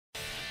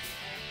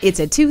It's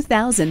a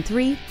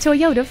 2003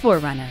 Toyota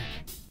 4Runner.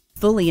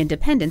 Fully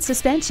independent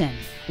suspension,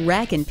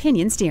 rack and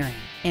pinion steering,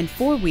 and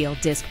four-wheel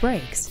disc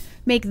brakes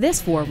make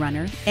this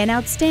 4Runner an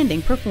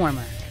outstanding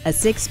performer. A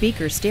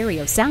 6-speaker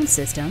stereo sound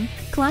system,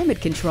 climate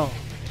control,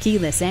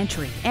 keyless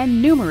entry,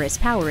 and numerous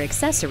power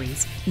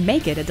accessories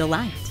make it a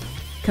delight.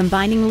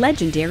 Combining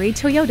legendary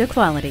Toyota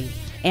quality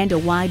and a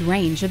wide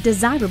range of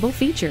desirable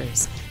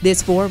features,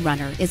 this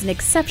 4Runner is an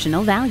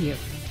exceptional value.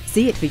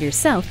 See it for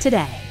yourself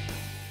today.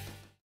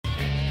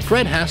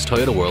 Fred Haas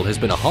Toyota World has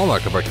been a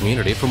hallmark of our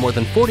community for more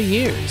than 40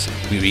 years.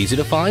 We're easy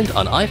to find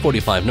on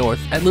I-45 North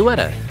at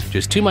Louetta,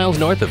 just 2 miles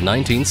north of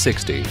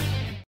 1960.